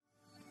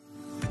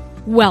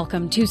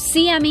Welcome to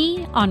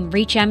CME on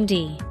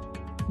ReachMD.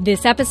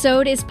 This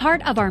episode is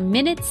part of our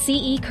Minute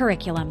CE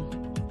curriculum.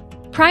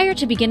 Prior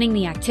to beginning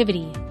the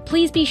activity,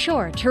 please be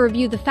sure to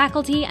review the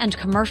faculty and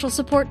commercial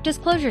support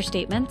disclosure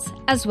statements,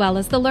 as well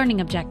as the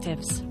learning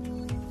objectives.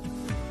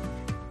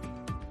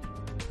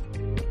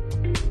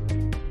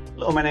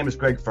 Hello, my name is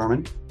Greg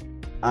Fermann.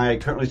 I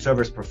currently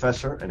serve as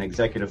professor and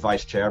executive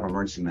vice chair of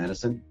emergency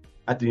medicine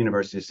at the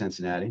University of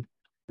Cincinnati.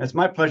 It's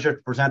my pleasure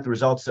to present the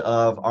results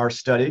of our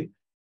study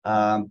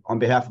on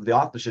behalf of the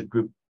authorship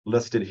group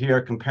listed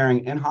here,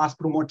 comparing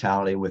in-hospital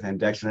mortality with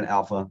Andexanet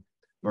Alfa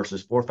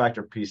versus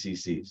four-factor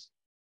PCCs.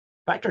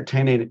 Factor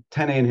Xa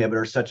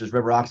inhibitors such as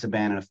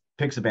rivaroxaban and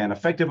apixaban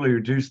effectively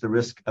reduce the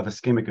risk of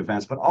ischemic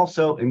events, but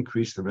also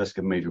increase the risk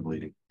of major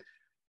bleeding.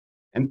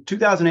 In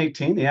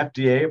 2018, the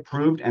FDA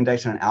approved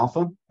Andexanet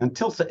Alfa.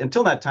 Until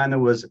that time, there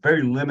was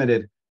very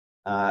limited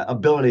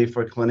ability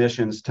for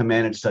clinicians to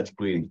manage such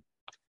bleeding.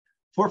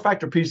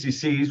 Four-factor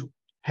PCCs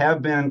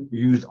have been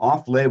used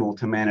off-label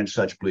to manage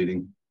such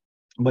bleeding,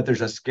 but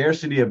there's a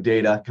scarcity of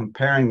data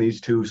comparing these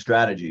two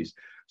strategies.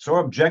 So our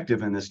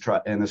objective in this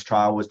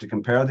trial was to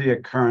compare the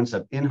occurrence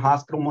of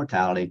in-hospital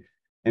mortality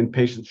in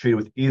patients treated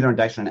with either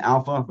Andexanet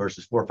Alfa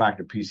versus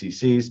four-factor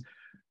PCCs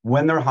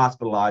when they're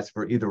hospitalized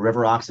for either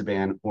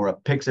rivaroxaban or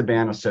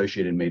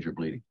apixaban-associated major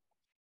bleeding.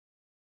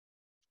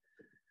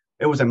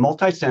 It was a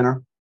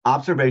multi-center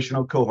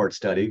observational cohort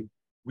study.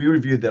 We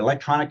reviewed the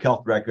electronic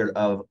health record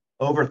of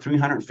over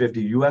 350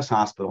 U.S.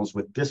 hospitals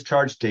with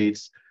discharge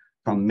dates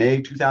from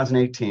May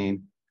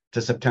 2018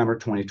 to September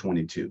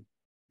 2022.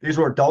 These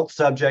were adult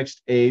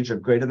subjects age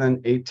of greater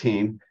than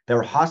 18 that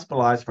were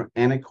hospitalized for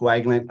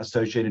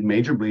anticoagulant-associated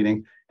major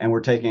bleeding and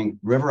were taking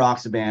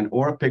rivaroxaban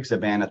or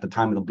apixaban at the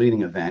time of the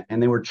bleeding event,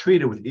 and they were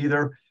treated with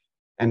either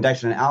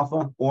Andexanet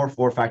Alfa or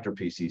four-factor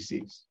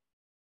PCCs.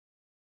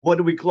 What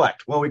did we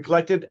collect? Well, we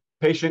collected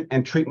patient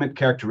and treatment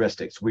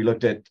characteristics. We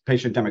looked at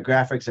patient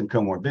demographics and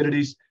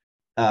comorbidities,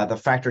 the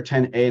Factor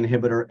Xa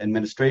inhibitor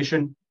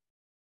administration,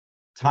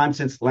 time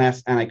since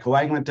last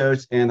anticoagulant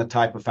dose, and the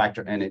type of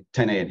Factor Xa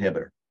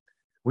inhibitor.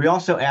 We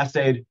also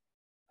assayed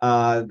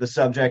the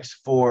subjects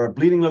for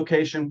bleeding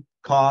location,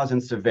 cause,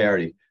 and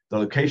severity. The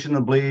location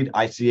of the bleed,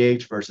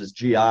 ICH versus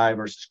GI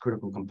versus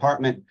critical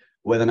compartment,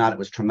 whether or not it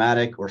was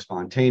traumatic or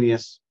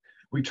spontaneous.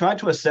 We tried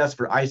to assess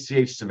for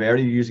ICH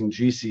severity using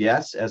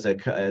GCS as a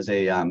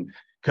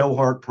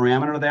cohort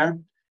parameter there,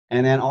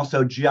 and then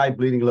also GI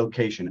bleeding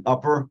location,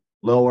 upper,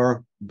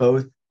 lower,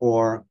 both,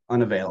 or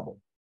unavailable.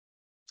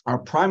 Our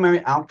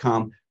primary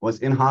outcome was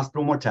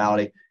in-hospital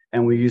mortality,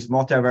 and we used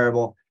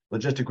multivariable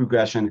logistic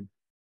regression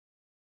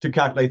to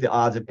calculate the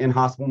odds of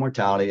in-hospital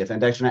mortality if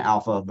Andexanet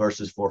Alfa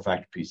versus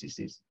four-factor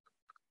PCCs.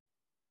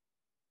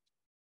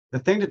 The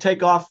thing to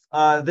take off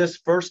this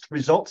first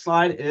result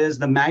slide is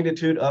the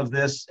magnitude of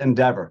this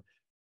endeavor.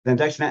 The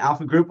Andexanet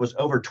Alfa group was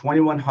over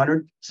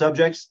 2,100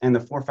 subjects, and the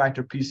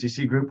four-factor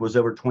PCC group was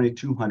over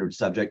 2,200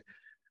 subjects,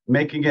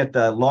 making it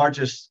the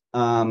largest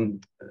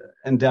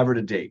endeavor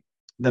to date.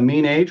 The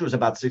mean age was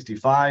about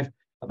 65,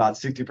 about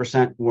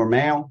 60% were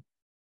male,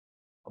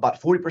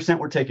 about 40%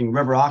 were taking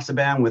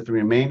rivaroxaban, with the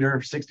remainder,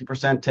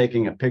 60%,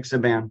 taking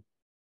apixaban.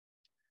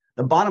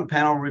 The bottom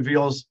panel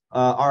reveals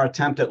our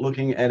attempt at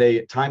looking at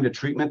a time to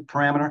treatment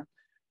parameter.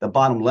 The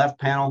bottom left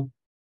panel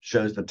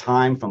shows the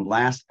time from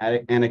last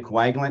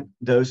anticoagulant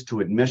dose to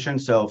admission,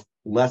 so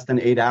less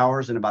than 8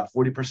 hours and about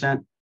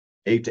 40%,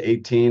 8 to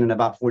 18 and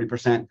about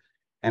 40%,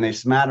 and a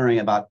smattering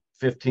about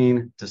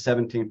 15 to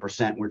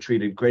 17% were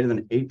treated greater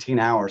than 18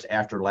 hours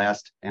after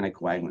last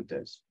anticoagulant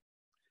dose.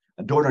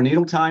 A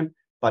door-to-needle time,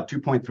 about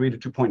 2.3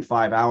 to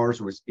 2.5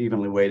 hours, was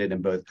evenly weighted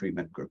in both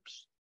treatment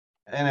groups.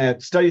 In a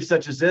study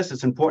such as this,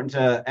 it's important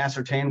to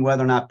ascertain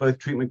whether or not both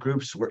treatment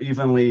groups were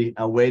evenly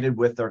weighted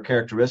with their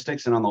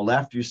characteristics. And on the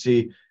left, you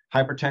see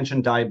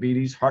hypertension,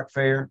 diabetes, heart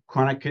failure,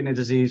 chronic kidney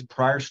disease,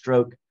 prior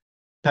stroke,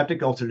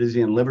 peptic ulcer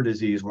disease, and liver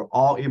disease were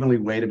all evenly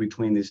weighted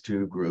between these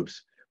two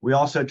groups. We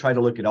also tried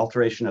to look at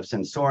alteration of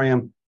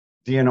sensorium,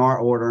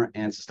 DNR order,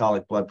 and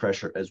systolic blood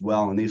pressure as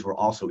well, and these were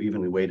also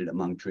evenly weighted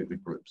among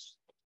treatment groups.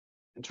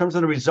 In terms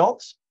of the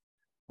results,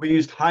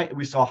 we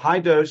saw high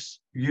dose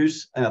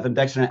use of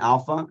Andexanet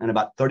Alfa in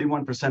about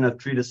 31% of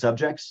treated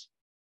subjects.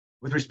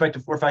 With respect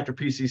to four-factor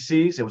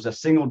PCCs, it was a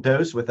single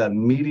dose with a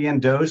median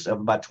dose of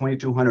about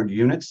 2,200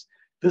 units.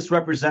 This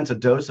represents a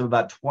dose of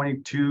about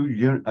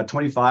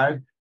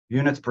 25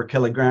 units per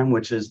kilogram,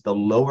 which is the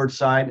lower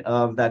side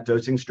of that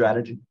dosing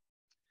strategy.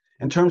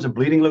 In terms of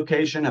bleeding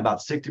location, about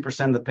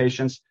 60% of the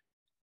patients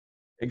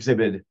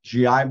exhibited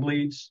GI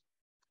bleeds,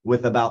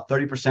 with about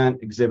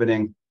 30%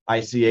 exhibiting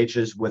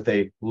ICHs, with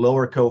a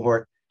lower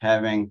cohort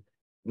having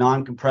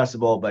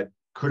non-compressible but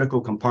critical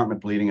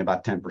compartment bleeding,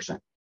 about 10%.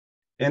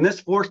 In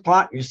this forest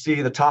plot, you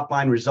see the top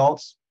line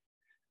results.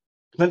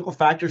 Clinical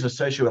factors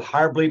associated with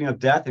higher bleeding of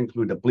death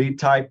include the bleed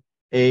type,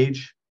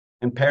 age,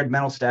 impaired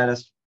mental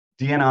status,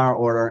 DNR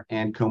order,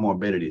 and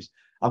comorbidities.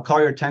 I'll call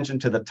your attention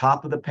to the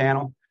top of the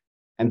panel.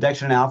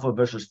 Andexanet Alfa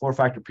versus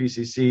four-factor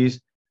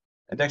PCCs.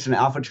 Andexanet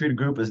Alfa treated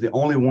group is the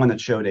only one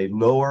that showed a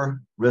lower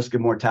risk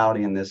of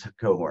mortality in this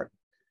cohort.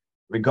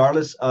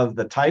 regardless of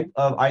the type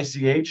of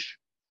ICH,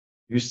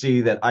 you see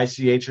that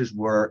ICHs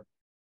were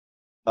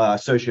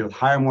associated with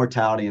higher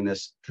mortality in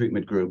this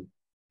treatment group.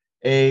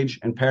 Age,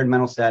 impaired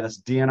mental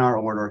status,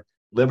 DNR order,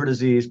 liver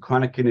disease,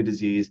 chronic kidney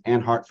disease,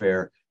 and heart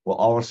failure were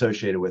all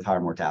associated with higher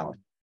mortality.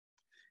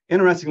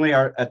 Interestingly,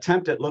 our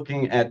attempt at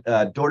looking at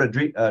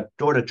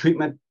door-to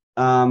treatment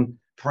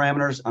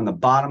parameters on the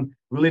bottom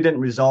really didn't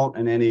result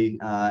in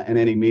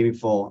any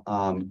meaningful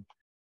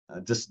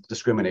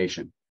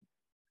discrimination.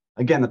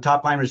 Again, the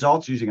top-line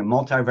results using a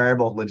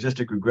multivariable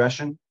logistic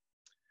regression.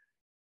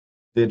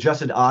 The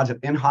adjusted odds of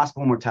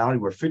in-hospital mortality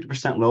were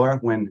 50% lower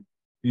when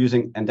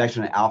using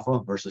Andexanet alpha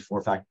versus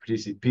 4-factor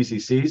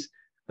PCCs.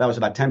 That was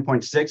about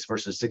 10.6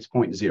 versus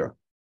 6.0.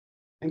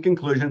 In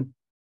conclusion,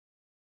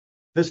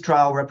 this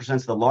trial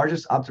represents the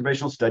largest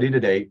observational study to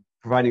date,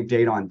 providing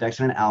data on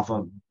Andexanet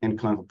alpha in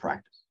clinical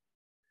practice.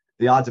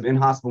 The odds of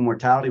in-hospital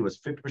mortality was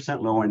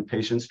 50% lower in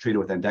patients treated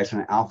with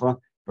Andexanet alpha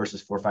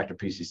versus 4-factor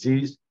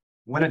PCCs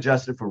when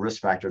adjusted for risk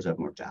factors of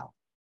mortality.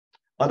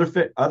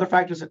 Other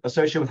factors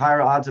associated with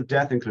higher odds of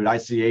death include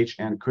ICH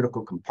and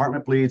critical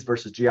compartment bleeds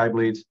versus GI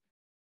bleeds,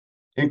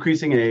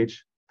 increasing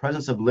age,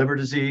 presence of liver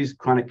disease,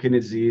 chronic kidney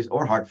disease,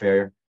 or heart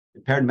failure,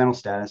 impaired mental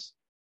status,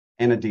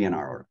 and a DNR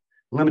order.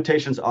 The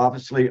limitations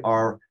obviously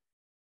are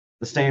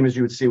the same as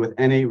you would see with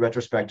any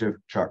retrospective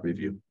chart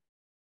review.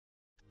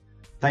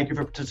 Thank you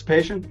for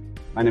participation.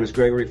 My name is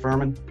Gregory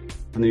Fermann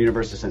from the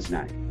University of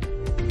Cincinnati.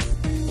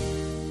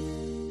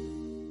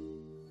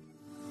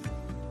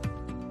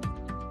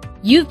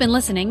 You've been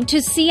listening to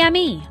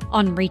CME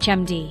on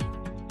ReachMD.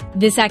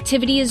 This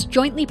activity is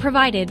jointly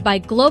provided by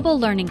Global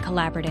Learning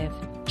Collaborative,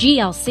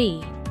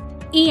 GLC,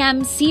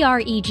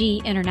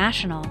 EMCREG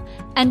International,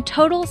 and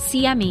Total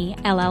CME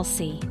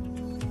LLC,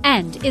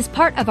 and is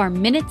part of our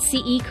Minute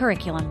CE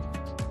curriculum.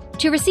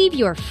 To receive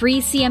your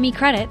free CME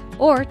credit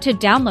or to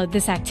download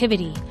this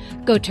activity,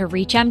 go to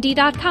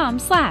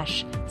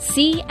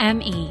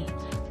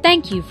reachmd.com/CME.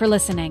 Thank you for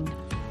listening.